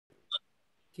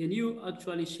Can you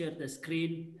actually share the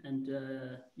screen and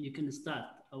you can start?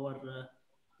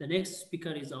 The next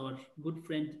speaker is our good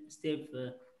friend Steve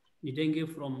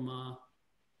NDENGUE from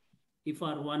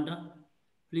EAIFR Rwanda.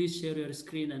 Please share your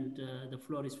screen and the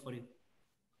floor is for you.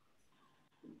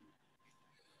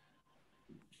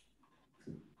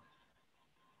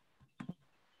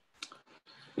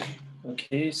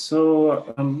 Okay,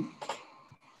 so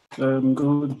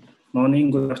good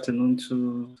morning, good afternoon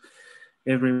to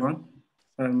everyone.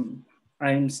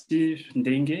 I'm Steve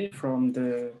NDENGUE from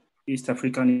the East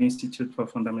African Institute for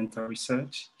Fundamental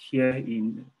Research here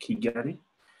in Kigali.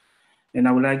 And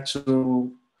I would like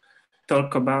to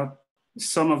talk about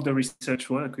some of the research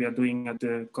work we are doing at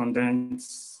the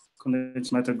condensed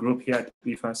matter group here at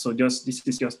IFA. So this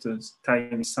is just a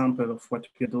tiny sample of what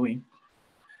we are doing.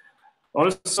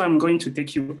 Also, I'm going to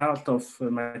take you out of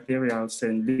materials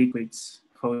and liquids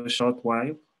for a short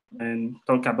while and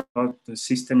talk about the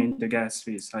system in the gas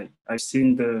phase. I've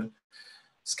seen the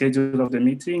schedule of the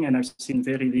meeting and I've seen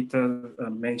very little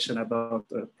mention about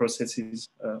processes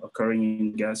occurring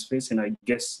in gas phase. And I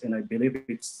guess, and I believe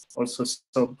it's also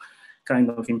some kind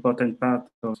of important part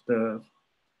of the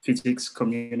physics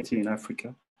community in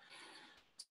Africa.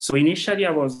 So initially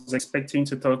I was expecting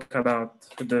to talk about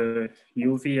the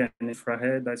UV and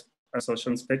infrared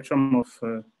absorption spectrum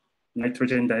of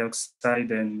nitrogen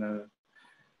dioxide and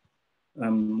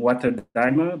water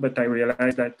dimer, but I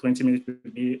realized that 20 minutes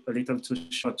would be a little too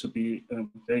short to be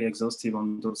very exhaustive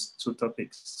on those two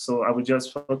topics. So I would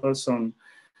just focus on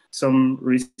some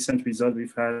recent results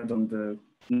we've had on the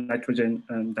nitrogen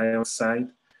dioxide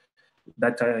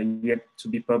that are yet to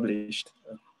be published.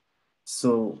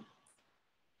 So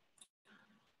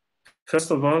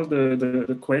first of all,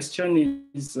 the question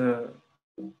is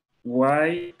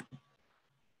why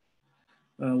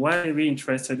are we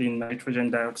interested in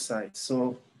nitrogen dioxide?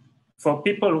 So for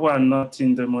people who are not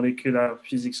in the molecular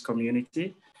physics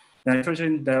community,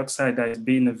 nitrogen dioxide has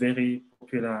been a very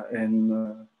popular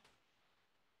and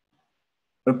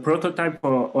a prototype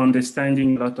for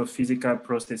understanding a lot of physical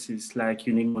processes like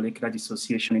unique molecular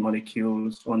dissociation in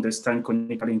molecules, understand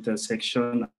conical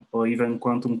intersection, or even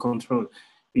quantum control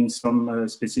in some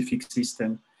specific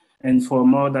system. And for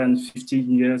more than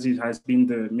 15 years, it has been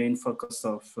the main focus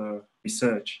of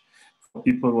research for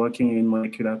people working in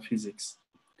molecular physics.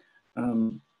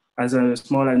 As a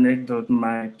small anecdote,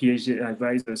 my PhD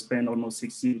advisor spent almost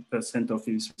 60% of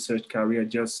his research career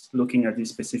just looking at this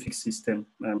specific system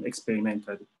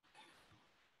experimentally.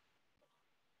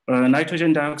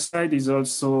 Nitrogen dioxide is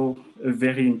also a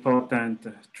very important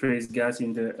trace gas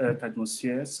in the Earth's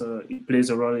atmosphere. So it plays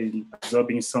a role in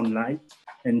absorbing sunlight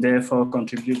and therefore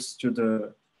contributes to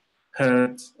the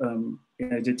Earth's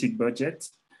energetic budget.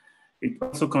 It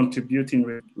also contributes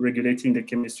in regulating the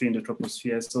chemistry in the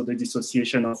troposphere. So the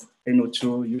dissociation of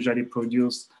NO2 usually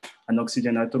produces an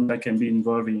oxygen atom that can be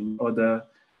involved in other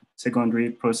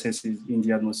secondary processes in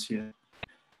the atmosphere.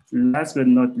 Last but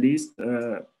not least,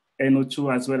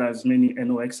 NO2 as well as many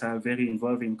NOx are very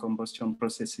involved in combustion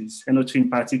processes. NO2 in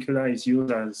particular is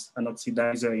used as an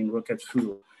oxidizer in rocket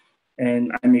fuel.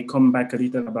 And I may come back a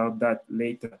little about that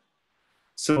later.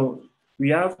 So we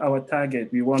have our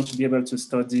target. We want to be able to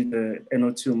study the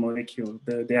NO2 molecule.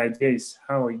 The idea is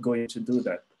how are we going to do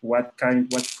that? What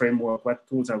framework, what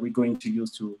tools are we going to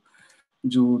use to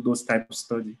do those types of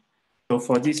study? So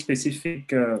for this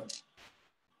specific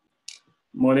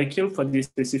molecule, for this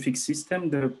specific system,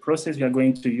 the process we are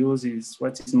going to use is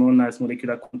what is known as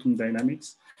molecular quantum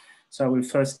dynamics. So I will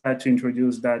first start to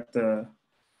introduce that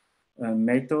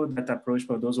method, that approach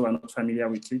for those who are not familiar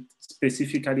with it,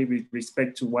 specifically with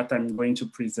respect to what I'm going to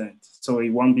present. So it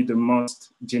won't be the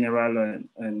most general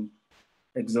and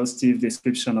exhaustive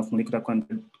description of molecular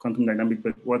quantum dynamics,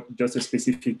 but just a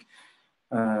specific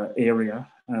area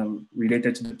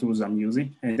related to the tools I'm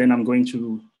using. And then I'm going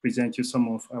to present you some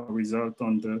of our results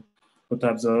on the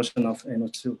photoabsorption of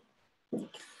NO2.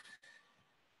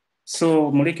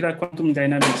 So molecular quantum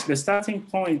dynamics, the starting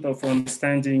point of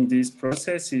understanding this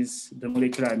process is the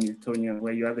molecular Hamiltonian,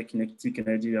 where you have the kinetic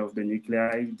energy of the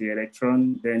nuclei, the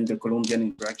electron, then the Colombian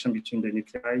interaction between the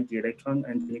nuclei, the electron,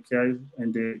 and the nuclei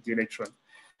and the electron.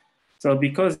 So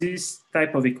because this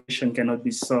type of equation cannot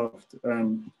be solved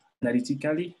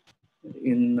analytically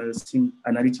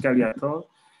at all,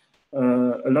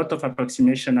 a lot of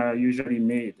approximations are usually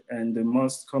made, and the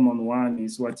most common one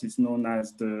is what is known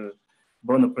as the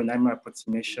Born-Oppenheimer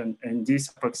approximation, and this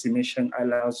approximation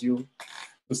allows you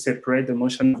to separate the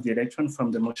motion of the electron from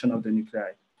the motion of the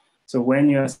nuclei. So when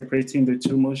you are separating the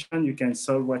two motions, you can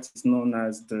solve what is known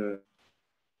as the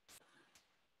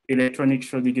electronic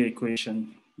Schrödinger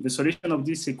equation. The solution of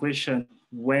this equation,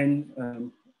 when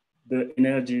the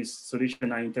energy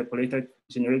solution are interpolated,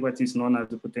 generate what is known as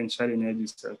the potential energy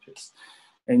surface.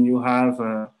 And you have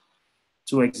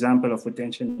two examples of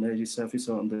potential energy surface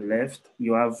on the left.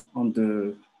 You have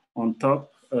on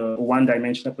top,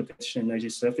 one-dimensional potential energy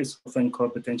surface, often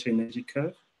called potential energy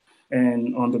curve.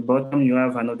 And on the bottom, you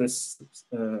have another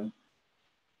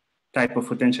type of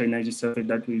potential energy surface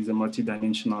that is a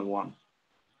multi-dimensional one.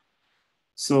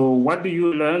 So what do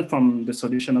you learn from the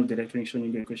solution of the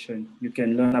electronegative equation? You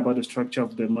can learn about the structure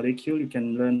of the molecule. You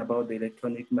can learn about the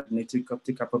electronic, magnetic,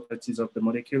 optical properties of the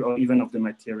molecule, or even of the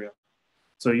material.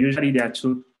 So usually there are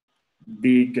two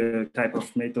big type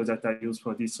of methods that are used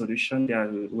for this solution. There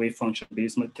are wave function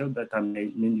based methods that are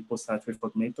mainly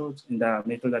post-Rutherford methods, and there are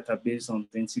methods that are based on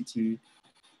density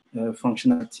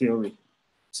functional theory.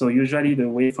 So usually the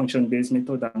wave function based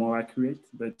methods are more accurate,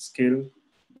 but scale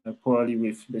poorly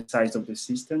with the size of the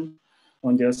system.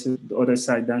 On the other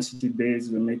side, density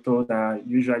based methods are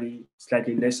usually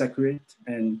slightly less accurate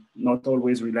and not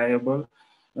always reliable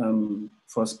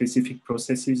for specific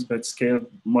processes, but scale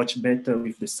much better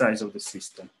with the size of the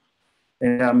system.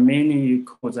 And there are many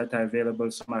codes that are available.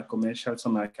 Some are commercial,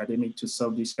 some are academic to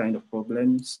solve this kind of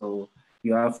problems. So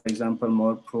you have, for example,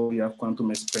 MorePro, you have Quantum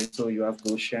Espresso, you have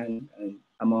Gaussian, and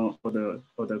among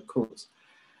other codes.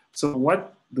 So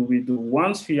what do we do?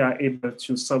 Once we are able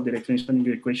to solve the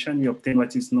electronegative equation, we obtain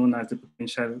what is known as the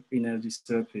potential energy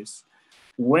surface.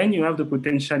 When you have the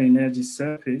potential energy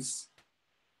surface,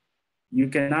 you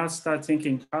can now start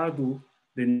thinking, how do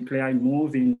the nuclei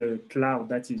move in the cloud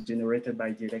that is generated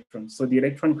by the electron? So the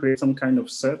electron creates some kind of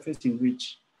surface in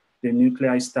which the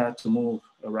nuclei start to move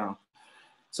around.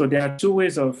 So there are two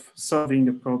ways of solving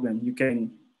the problem. You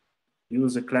can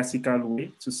use a classical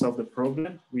way to solve the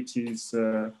problem, which is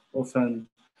often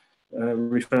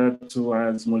referred to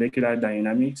as molecular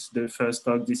dynamics. The first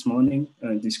talk this morning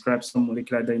describes some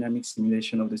molecular dynamic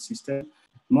simulation of the system.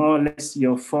 More or less,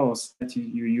 your force that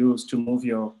you use to move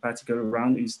your particle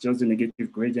around is just the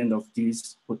negative gradient of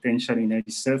this potential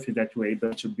energy surface that you were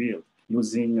able to build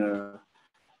using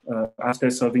after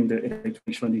solving the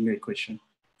electronegative equation.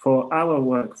 For our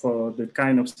work, for the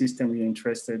kind of system we are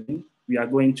interested in, we are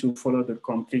going to follow the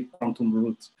complete quantum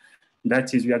route.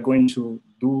 That is, we are going to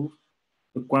do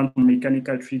the quantum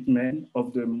mechanical treatment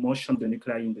of the motion of the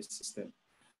nuclei in the system.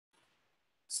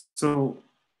 So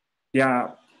there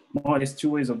are more or less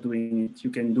two ways of doing it. You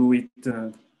can do it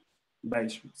by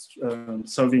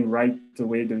solving right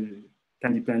away the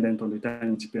time-dependent or the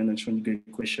time-dependent Schrödinger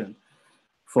equation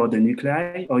for the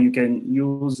nuclei, or you can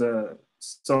use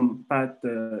some path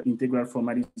integral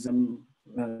formalism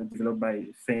developed by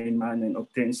Feynman and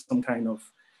obtain some kind of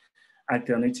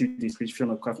alternative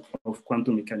description of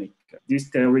quantum mechanics. This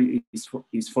theory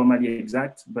is formally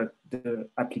exact, but the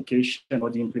application or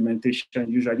the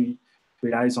implementation usually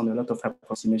relies on a lot of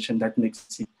approximation that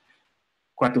makes it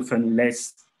quite often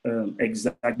less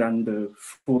exact than the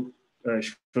full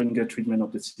Schrödinger treatment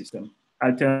of the system.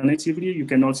 Alternatively, you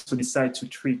can also decide to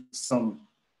treat some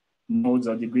modes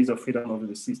or degrees of freedom of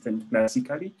the system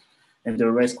classically, and the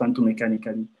rest quantum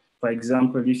mechanically. For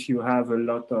example, if you have a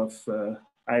lot of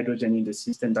hydrogen in the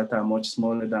system that are much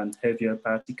smaller than heavier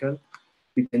particles,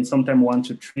 we can sometimes want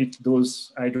to treat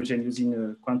those hydrogen using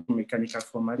a quantum mechanical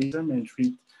formalism and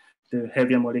treat the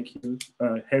heavier molecule,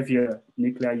 heavier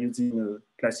nuclei using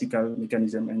a classical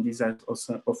mechanism. And these are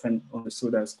also often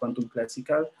understood as quantum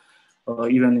classical, or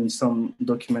even in some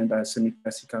documents as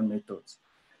semi-classical methods.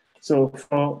 So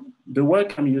for the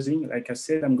work I'm using, like I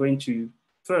said, I'm going to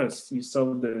first you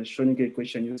solve the Schrödinger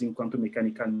equation using quantum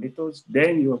mechanical methods.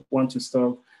 Then you want to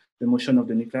solve the motion of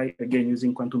the nuclei, again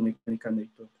using quantum mechanical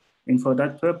method. And for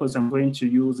that purpose, I'm going to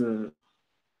use a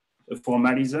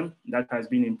formalism that has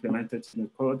been implemented in a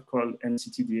code called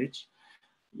MCTDH,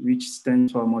 which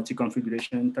stands for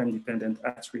multi-configuration time-dependent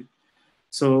artery.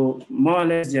 So more or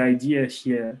less the idea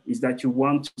here is that you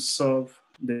want to solve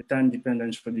the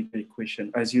time-dependent Schrödinger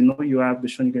equation. As you know, you have the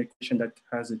Schrödinger equation that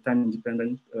has a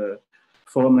time-independent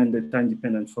form and the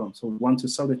time-dependent form. So we want to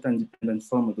solve the time-dependent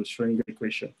form of the Schrödinger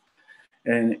equation.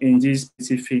 And in this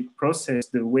specific process,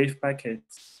 the wave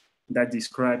packets that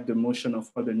describe the motion of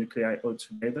all the nuclei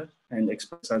altogether and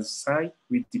expressed as psi,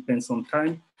 which depends on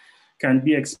time, can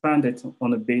be expanded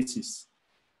on a basis.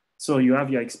 So you have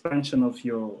your expansion of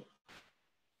your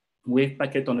wave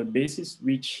packet on a basis,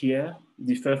 which here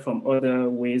differ from other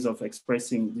ways of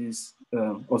expressing this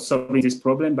or solving this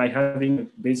problem by having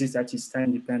a basis that is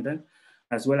time dependent,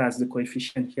 as well as the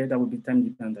coefficient here that will be time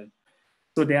dependent.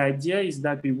 So the idea is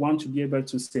that we want to be able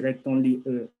to select only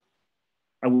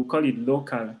I will call it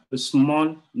local, a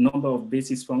small number of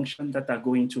basis functions that are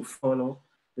going to follow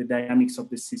the dynamics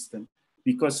of the system.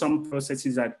 Because some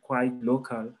processes are quite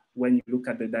local, when you look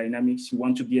at the dynamics, you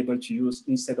want to be able to use,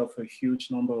 instead of a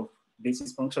huge number of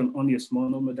basis functions, only a small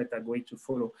number that are going to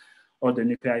follow all the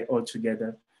nuclei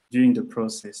altogether during the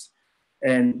process.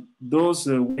 And those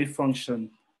wave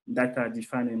functions that are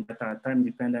defined and that are time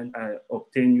dependent are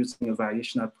obtained using a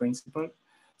variational principle,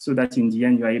 so that in the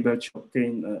end you are able to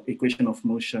obtain an equation of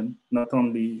motion, not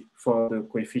only for the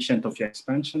coefficient of your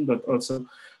expansion, but also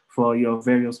for your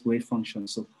various wave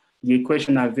functions. So the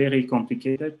equations are very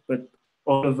complicated, but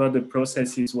all over the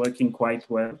process is working quite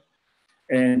well.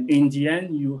 And in the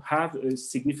end, you have a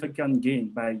significant gain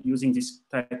by using this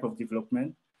type of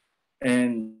development.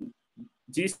 And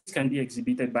this can be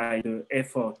exhibited by the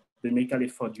effort, the mechanical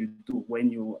effort you do when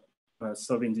you are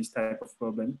solving this type of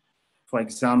problem. For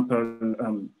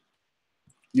example,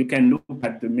 you can look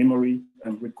at the memory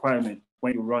requirement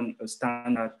when you run a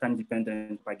standard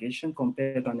time-dependent propagation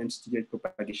compared to an MCTH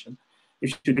propagation.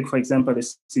 If you take, for example, a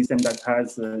system that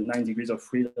has 9 degrees of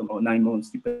freedom or 9 months,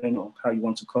 depending on how you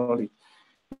want to call it,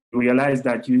 you realize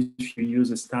that if you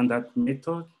use a standard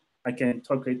method, I can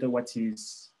talk later what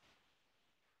is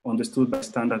understood by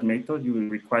standard method, you will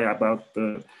require about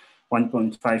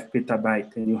 1.5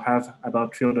 petabyte, and you have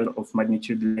about 300 of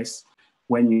magnitude less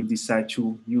when you decide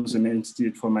to use an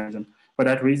MCTH formalism. For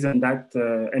that reason, that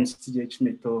MCTH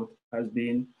method has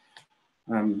been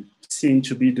seen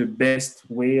to be the best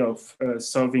way of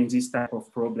solving this type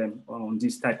of problem on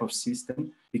this type of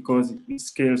system, because it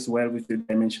scales well with the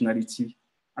dimensionality.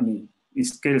 I mean, it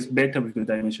scales better with the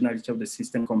dimensionality of the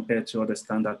system compared to other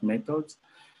standard methods.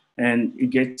 And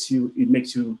it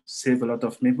makes you save a lot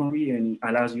of memory and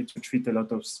allows you to treat a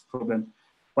lot of problems.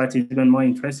 What is even more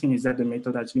interesting is that the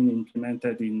method has been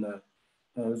implemented in a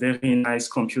very nice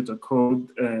computer code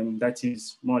that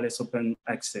is more or less open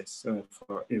access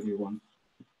for everyone.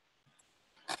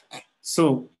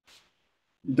 So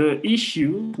the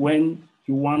issue when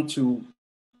you want to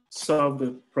solve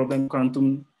the problem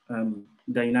quantum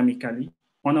dynamically,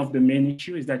 one of the main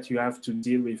issues is that you have to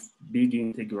deal with big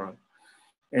integral.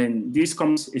 And this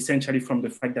comes essentially from the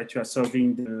fact that you are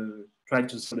trying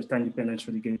to solve the time-dependent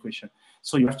Schrödinger equation.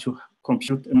 So you have to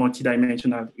compute a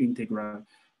multidimensional integral.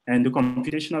 And the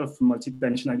computation of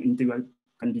multidimensional integral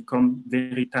can become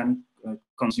very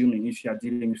time-consuming if you are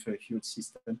dealing with a huge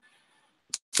system.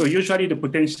 So usually the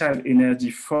potential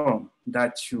energy form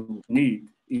that you need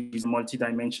is a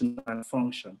multidimensional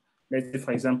function. Let's say,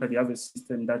 for example, you have a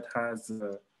system that has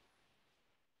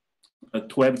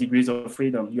 12 degrees of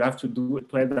freedom. You have to do a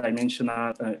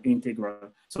 12-dimensional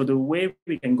integral. So the way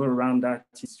we can go around that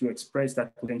is to express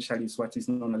that potential is what is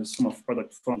known as the sum of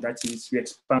product form. That is, we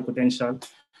expand potential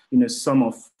in a sum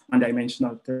of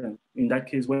one-dimensional term. In that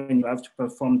case, when you have to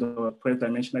perform the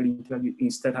 12-dimensional integral, you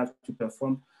instead have to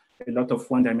perform a lot of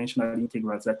one-dimensional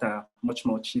integrals that are much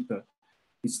more cheaper.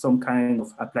 It's some kind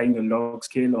of applying a log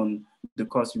scale on the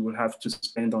cost you will have to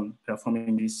spend on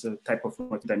performing this type of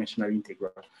multidimensional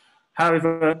integral.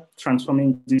 However,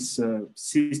 transforming this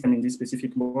system in this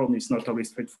specific model is not always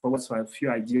straightforward, so I have a few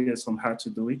ideas on how to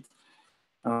do it.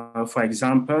 For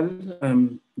example,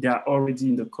 there are already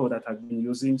in the code that I've been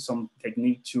using some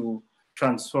technique to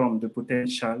transform the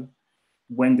potential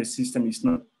when the system is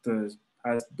not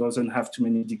doesn't have too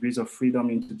many degrees of freedom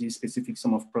into this specific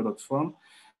sum of product form.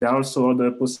 There are also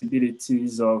other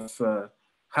possibilities of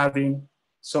having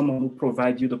someone who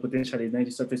provides you the potential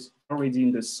energy surface already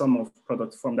in the sum of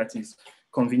product form that is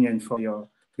convenient for your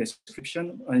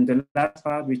description. And the last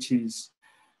part, which is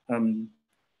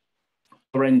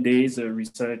current days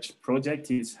research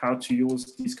project, is how to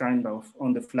use this kind of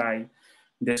on-the-fly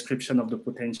description of the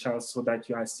potential so that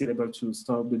you are still able to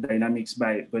solve the dynamics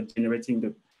by generating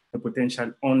the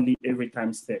potential only every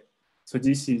time step. So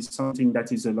this is something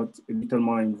that is a little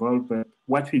more involved, but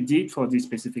what we did for this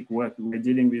specific work, we're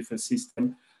dealing with a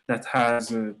system that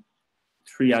has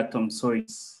 3 atoms. So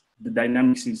the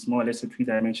dynamics is more or less a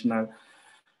 3-dimensional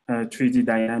 3D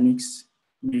dynamics.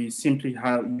 We simply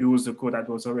use the code that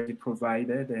was already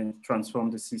provided and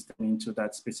transform the system into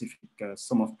that specific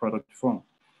sum of product form.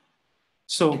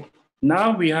 So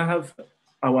now we have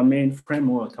our main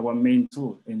framework, our main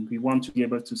tool, and we want to be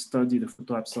able to study the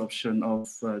photoabsorption of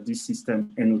this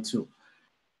system NO2.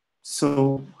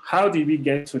 So how did we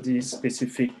get to this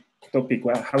specific topic?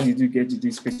 Well, how did you get to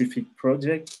this specific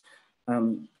project?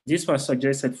 This was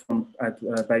suggested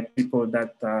by people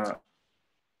that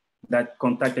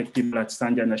contacted people at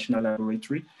Sandia National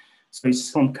Laboratory. So it's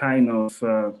some kind of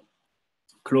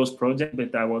closed project,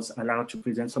 but I was allowed to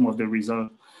present some of the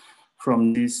results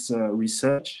from this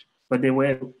research. But they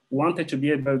wanted to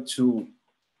be able to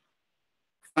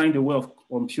find a way of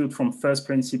compute from first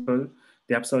principle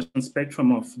the absorption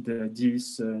spectrum of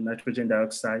this nitrogen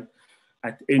dioxide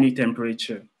at any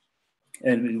temperature.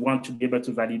 and we want to be able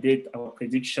to validate our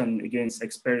prediction against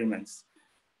experiments.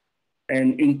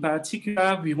 And in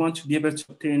particular, we want to be able to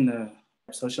obtain a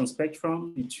absorption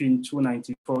spectrum between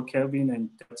 294 Kelvin and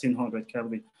 1300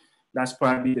 Kelvin. That's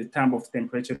probably the type of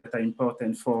temperature that are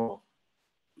important for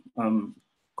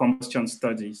combustion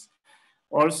studies.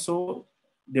 Also,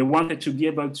 they wanted to be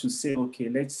able to say, okay,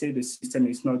 let's say the system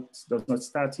does not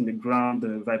start in the ground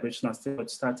vibrational state,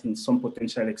 but start in some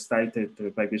potential excited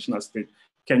vibrational state.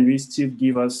 Can we still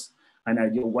give us an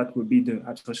idea of what would be the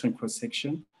absorption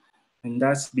cross-section? And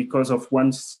that's because of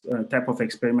one type of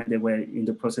experiment they were in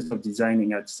the process of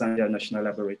designing at Zambia National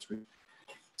Laboratory.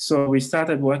 So we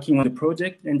started working on the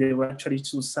project, and there were actually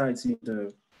two sides in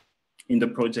the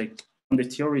project. On the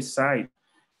theory side,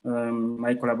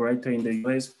 my collaborator in the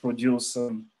US produced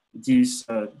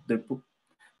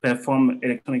perform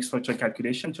electronic structure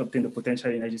calculation to obtain the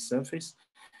potential energy surface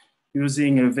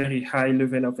using a very high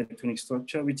level of electronic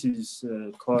structure, which is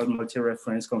called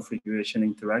multi-reference configuration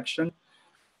interaction.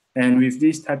 And with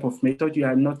this type of method, you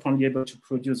are not only able to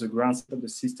produce the ground state of the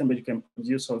system, but you can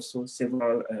produce also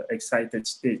several excited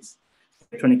states,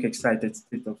 electronic excited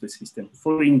state of the system.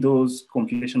 Following those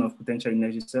computation of potential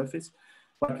energy surface,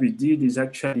 what we did is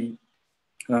actually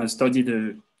study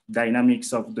the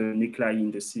dynamics of the nuclei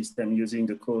in the system using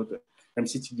the code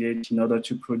MCTDH in order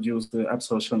to produce the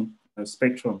absorption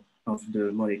spectrum of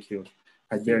the molecule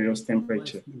at various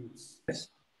temperatures. Yes.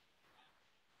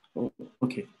 Oh,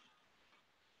 okay.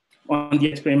 On the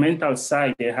experimental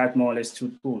side, they had more or less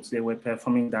two tools. They were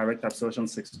performing direct absorption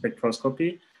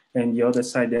spectroscopy, and the other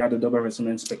side, they had a double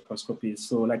resonance spectroscopy.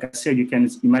 So like I said, you can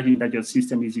imagine that your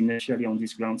system is initially on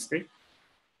this ground state.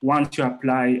 Once you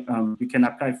apply, you can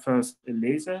apply first a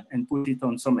laser and put it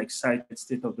on some excited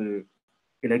state of the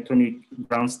electronic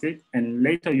ground state, and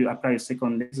later you apply a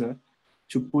second laser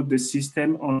to put the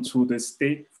system onto the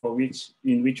state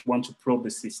in which you want to probe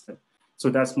the system. So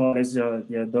that's more or less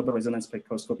the double resonance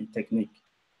spectroscopy technique.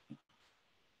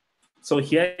 So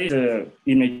here is an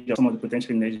image of some of the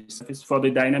potential energy surface for the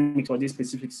dynamics for this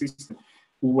specific system,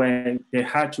 where they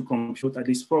had to compute at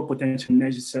least 4 potential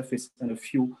energy surfaces and a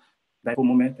few dipole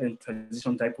moment and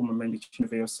transition dipole moment between the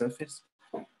various surfaces.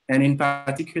 And in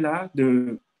particular,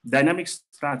 the dynamics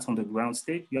starts on the ground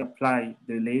state. You apply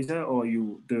the laser, or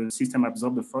the system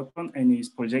absorbs the photon and is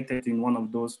projected in one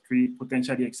of those 3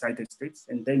 potentially excited states.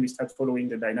 And then we start following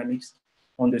the dynamics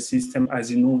on the system as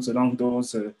it moves along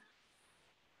those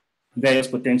various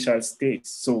potential states.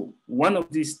 So one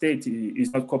of these states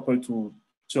is not coupled to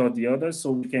the other,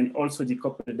 so we can also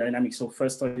decouple the dynamics. So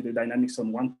first study the dynamics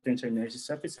on one potential energy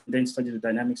surface, and then study the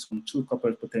dynamics on 2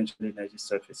 coupled potential energy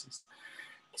surfaces.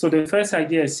 So the first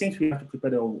idea is, since we have to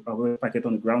prepare our packet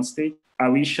on the ground state,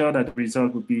 are we sure that the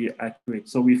result will be accurate?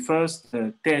 So we first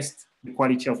test the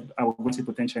quality of our ground state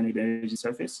potential energy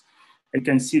surface. You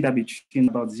can see that between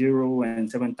about 0 and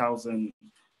 7,000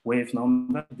 wave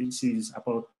number, this is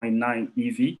about 0.9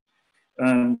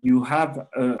 EV. You have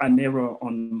an error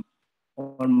on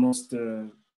almost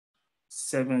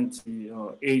 70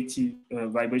 or 80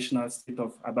 vibrational state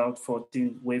of about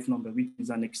 14 wave number, which is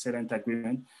an excellent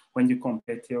agreement when you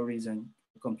compare theories and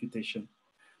computation.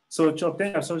 So to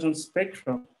obtain absorption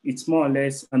spectrum, it's more or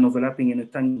less an overlapping in a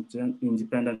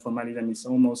time-independent formalism. It's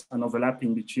almost an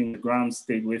overlapping between the ground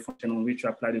state wave function on which you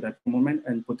apply the dipole moment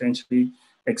and potentially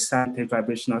excited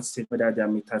vibrational state, whether they are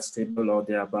metastable or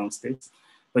they are bound states.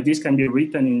 But this can be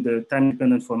written in the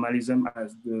time-dependent formalism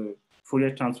as the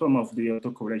Fourier transform of the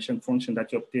autocorrelation function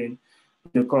that you obtain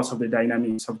in the course of the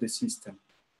dynamics of the system.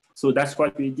 So that's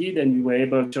what we did, and we were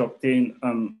able to obtain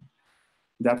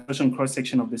the absorption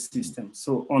cross-section of the system.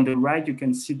 So on the right, you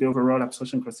can see the overall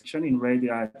absorption cross-section. In red,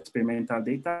 there are experimental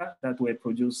data that were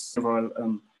produced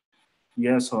several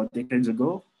years or decades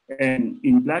ago. And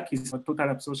in black is a total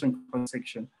absorption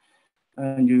cross-section.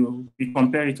 And we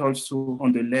compare it also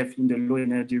on the left in the low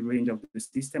energy range of the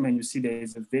system, and you see there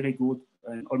is a very good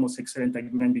and almost excellent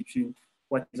agreement between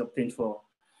what is obtained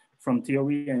from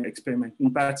theory and experiment.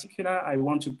 In particular, I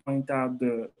want to point out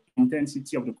the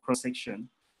intensity of the cross-section.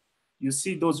 You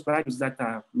see those values that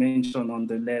are mentioned on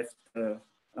the left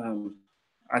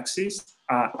axis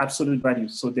are absolute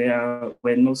values. So there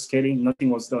were no scaling, nothing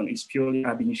was done. It's purely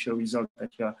ab initio result that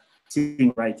you are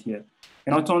seeing right here.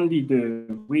 And not only the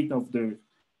width of the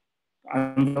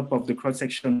envelope of the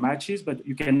cross-section matches, but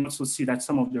you can also see that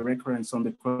some of the recurrence on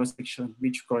the cross-section,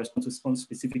 which correspond to some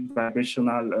specific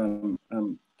vibrational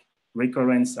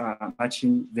recurrence, are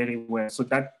matching very well. So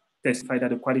that testified that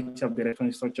the quality of the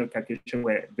electronic structure calculation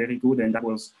were very good, and that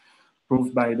was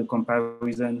proved by the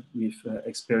comparison with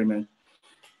experiment.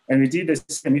 And we did the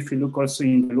same. If you look also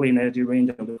in the low energy range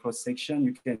of the cross section,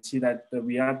 you can see that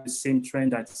we have the same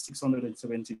trend at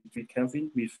 673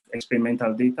 Kelvin with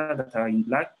experimental data that are in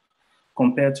black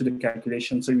compared to the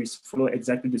calculation. So we follow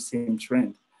exactly the same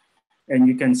trend. And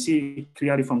you can see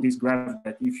clearly from this graph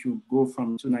that if you go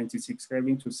from 296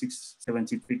 Kelvin to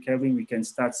 673 Kelvin, we can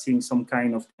start seeing some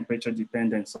kind of temperature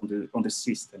dependence on the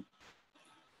system.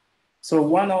 So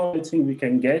one other thing we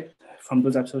can get from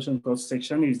those absorption cross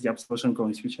section is the absorption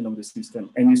coefficient of the system.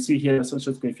 And you see here the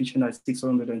absorption coefficient at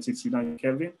 669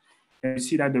 Kelvin. And you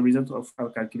see that the result of our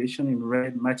calculation in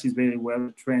red matches very well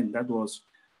the trend that was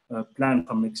planned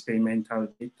from experimental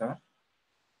data.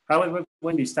 However,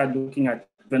 when we start looking at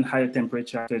even higher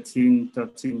temperature, 13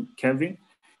 Kelvin,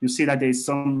 you see that there is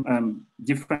some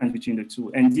difference between the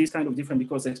two. And this kind of difference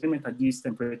because experiments at this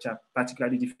temperature are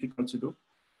particularly difficult to do.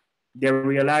 They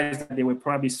realized that there were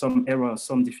probably some errors,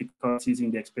 some difficulties in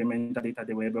the experimental data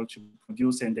they were able to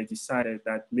produce, and they decided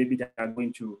that maybe they are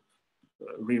going to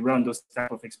rerun those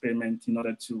type of experiments in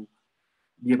order to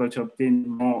be able to obtain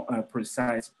more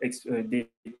precise data.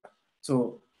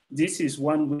 So this is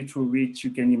one way through which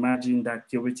you can imagine that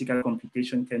theoretical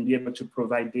computation can be able to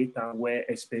provide data where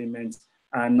experiments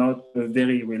are not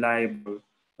very reliable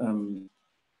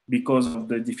because of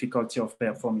the difficulty of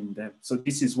performing them. So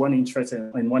this is one interest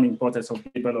and one importance of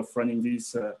being able of running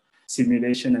this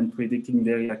simulation and predicting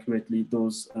very accurately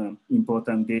those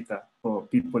important data for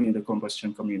people in the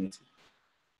combustion community.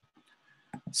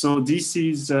 So this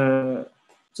is, to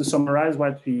summarize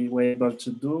what we were able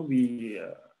to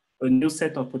do, a new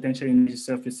set of potential energy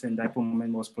surface and dipole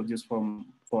moment was produced for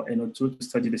NO2 to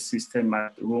study the system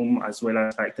at room as well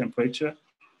as high temperature.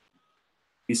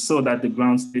 We saw that the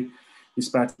ground state is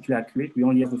particularly accurate. We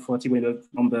only have a 40 wave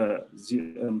number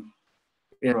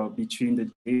error between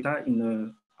the data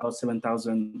in our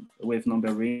 7,000 wave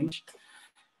number range.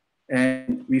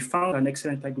 And we found an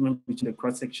excellent agreement between the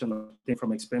cross-section obtained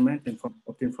from experiment and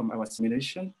obtained from our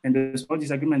simulation. And the small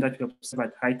disagreement that we observe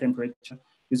at high temperature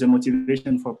is a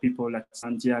motivation for people like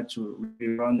Sandia to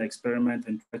rerun the experiment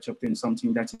and try to obtain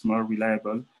something that is more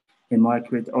reliable and more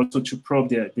accurate, also to probe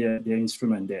their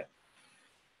instrument there.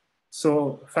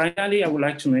 So finally, I would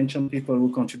like to mention people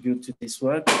who contribute to this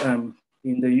work.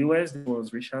 In the US, there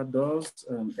was Richard Dawes,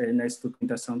 Ernesto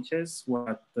Quinta-Sanchez,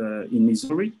 in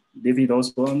Missouri, David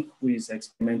Osborne, who is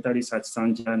experimentalist at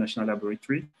Sandia National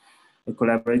Laboratory, a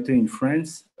collaborator in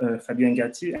France, Fabien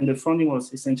Gatti, and the funding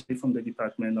was essentially from the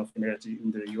Department of Energy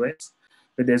in the US.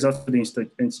 But there's also the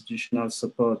institutional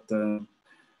support from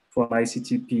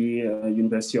ICTP,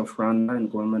 University of Rwanda,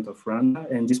 and Government of Rwanda.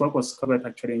 And this work was covered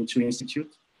actually in 2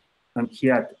 institutes.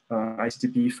 Here at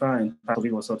ICTP EAIFR, and part of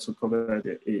it was also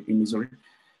covered in Missouri.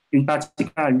 In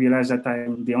particular, I realized that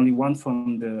I'm the only one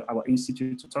from our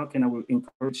institute to talk, and I will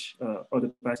encourage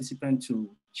other participants to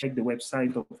check the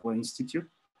website of our institute.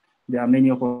 There are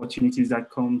many opportunities that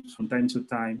come from time to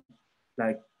time,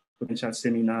 like potential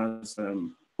seminars,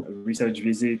 research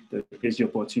visit, PhD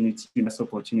opportunity, master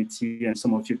opportunity, and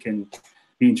some of you can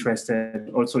be interested.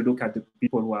 Also look at the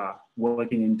people who are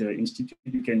working in the institute.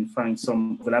 You can find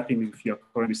some overlapping with your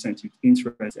current research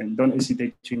interest, and don't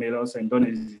hesitate to email us and don't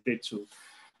hesitate to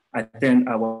attend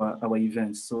our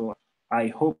events. So I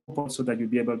hope also that you'll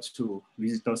be able to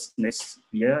visit us next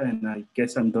year, and I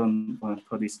guess I'm done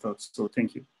for this talk. So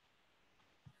thank you.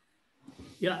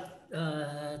 Yeah,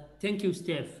 thank you,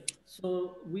 Steph.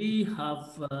 So we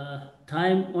have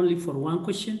time only for one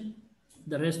question.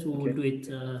 The rest we will do it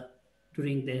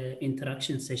during the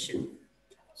interaction session.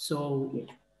 So,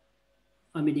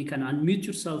 I mean, you can unmute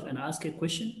yourself and ask a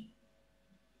question.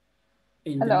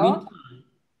 In the meantime,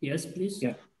 yes, please.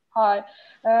 Yeah. Hi.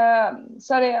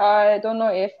 Sorry, I don't know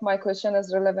if my question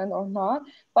is relevant or not,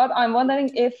 but I'm wondering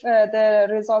if the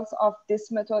results of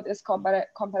this method is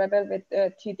comparable with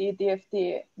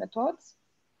TD-DFT methods.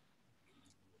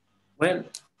 Well,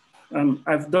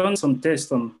 I've done some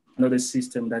tests on another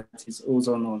system that is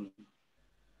ozone on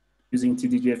using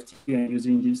TD-DFT and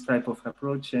using this type of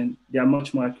approach, and they are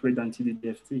much more accurate than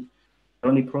TD-DFT. The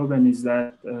only problem is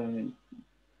that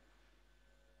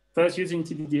first, using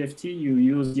TD-DFT, you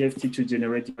use DFT to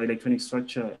generate your electronic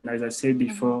structure. And as I said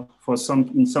before,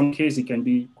 in some cases, it can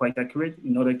be quite accurate.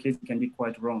 In other cases, it can be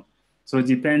quite wrong. So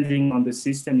depending on the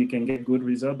system, you can get good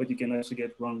result, but you can also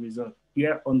get wrong result.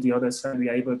 Here, on the other side, we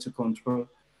are able to control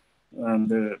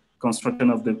the construction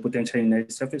of the potential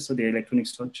energy surface, so the electronic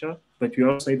structure, but we're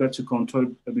also able to control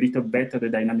a little better the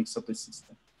dynamics of the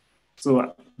system.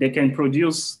 So they can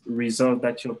produce results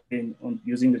that you obtain on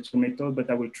using the two methods,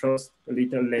 but I will trust a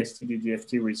little less to the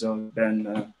DFT result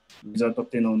than result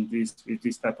obtained on with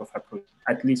this type of approach,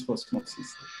 at least for small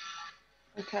systems.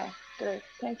 Okay, great,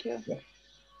 thank you. Yeah.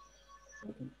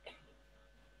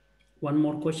 One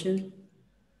more question.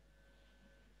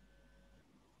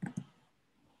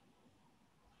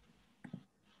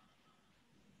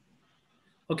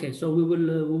 Okay, so we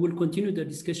will continue the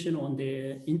discussion on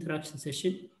the interaction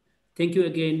session. Thank you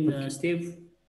again, Steve.